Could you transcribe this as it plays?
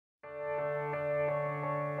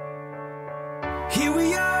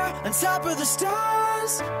on top of the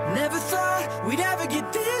stars. Never thought we'd ever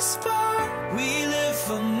get this far. We live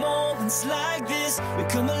for moments like this. We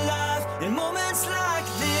come alive in moments like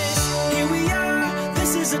this. Here we are,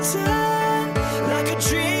 this is a time, like a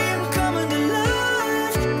dream coming to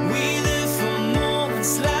life. We live for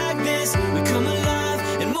moments like this. We come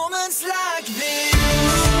alive in moments like this.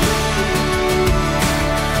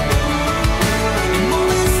 In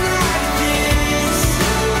moments like this.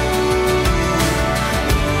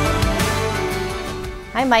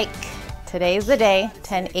 Hi Mike, today's the day,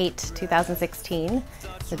 10/8/2016.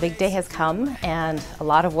 The big day has come and a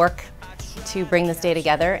lot of work to bring this day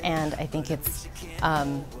together, and I think it's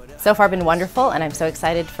so far been wonderful, and I'm so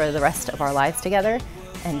excited for the rest of our lives together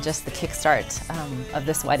and just the kickstart of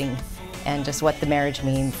this wedding and just what the marriage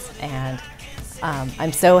means. And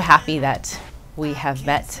I'm so happy that we have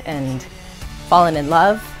met and fallen in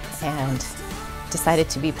love and decided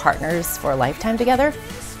to be partners for a lifetime together.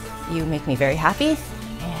 You make me very happy,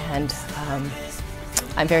 and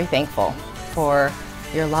I'm very thankful for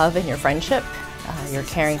your love and your friendship, your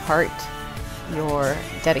caring heart, your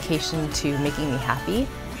dedication to making me happy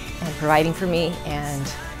and providing for me,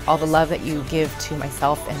 and all the love that you give to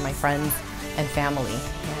myself and my friends and family.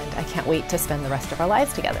 And I can't wait to spend the rest of our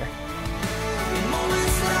lives together.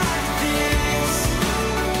 Moments like this.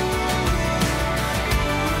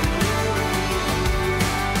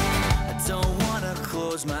 I don't wanna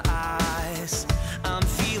close my eyes. I'm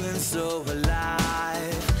feeling so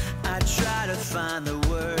alive. I try to find the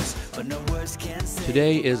words, but no words can say.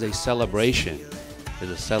 Today is a celebration.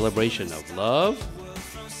 It's a celebration of love.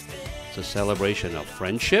 It's a celebration of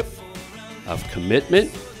friendship, of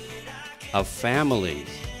commitment, of families,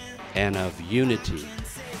 and of unity.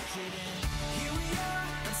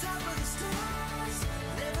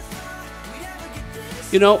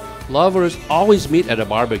 You know, lovers always meet at a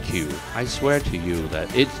barbecue. I swear to you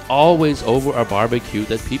that it's always over a barbecue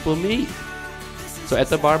that people meet. So at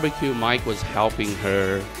the barbecue, Mike was helping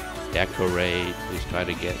her decorate. He's trying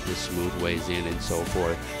to get the smooth ways in and so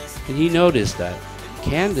forth. And he noticed that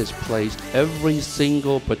Candice placed every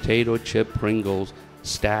single potato chip Pringles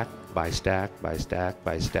stack by stack by stack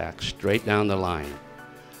by stack straight down the line.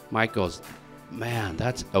 Mike goes, man,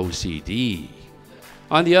 that's OCD.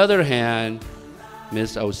 On the other hand,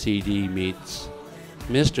 Miss OCD meets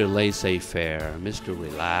Mr. Laissez-faire, Mr.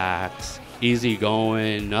 Relax,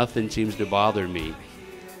 easygoing, nothing seems to bother me.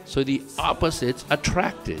 So the opposites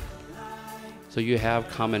attracted. So you have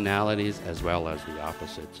commonalities as well as the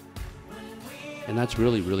opposites. And that's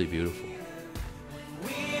really, really beautiful.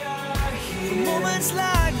 We are here for moments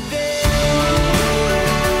like this.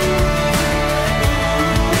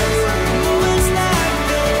 Moments like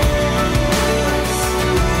this.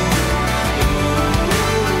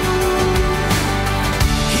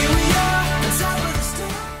 Here we are on top of the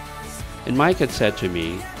stars. And Mike had said to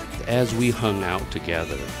me, as we hung out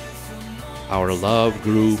together, our love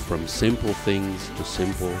grew from simple things to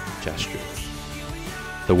simple gestures.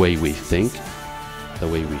 The way we think, the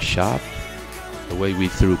way we shop, the way we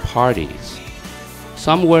threw parties.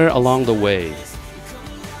 Somewhere along the way,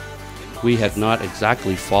 we had not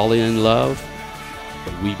exactly fallen in love,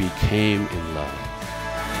 but we became in love.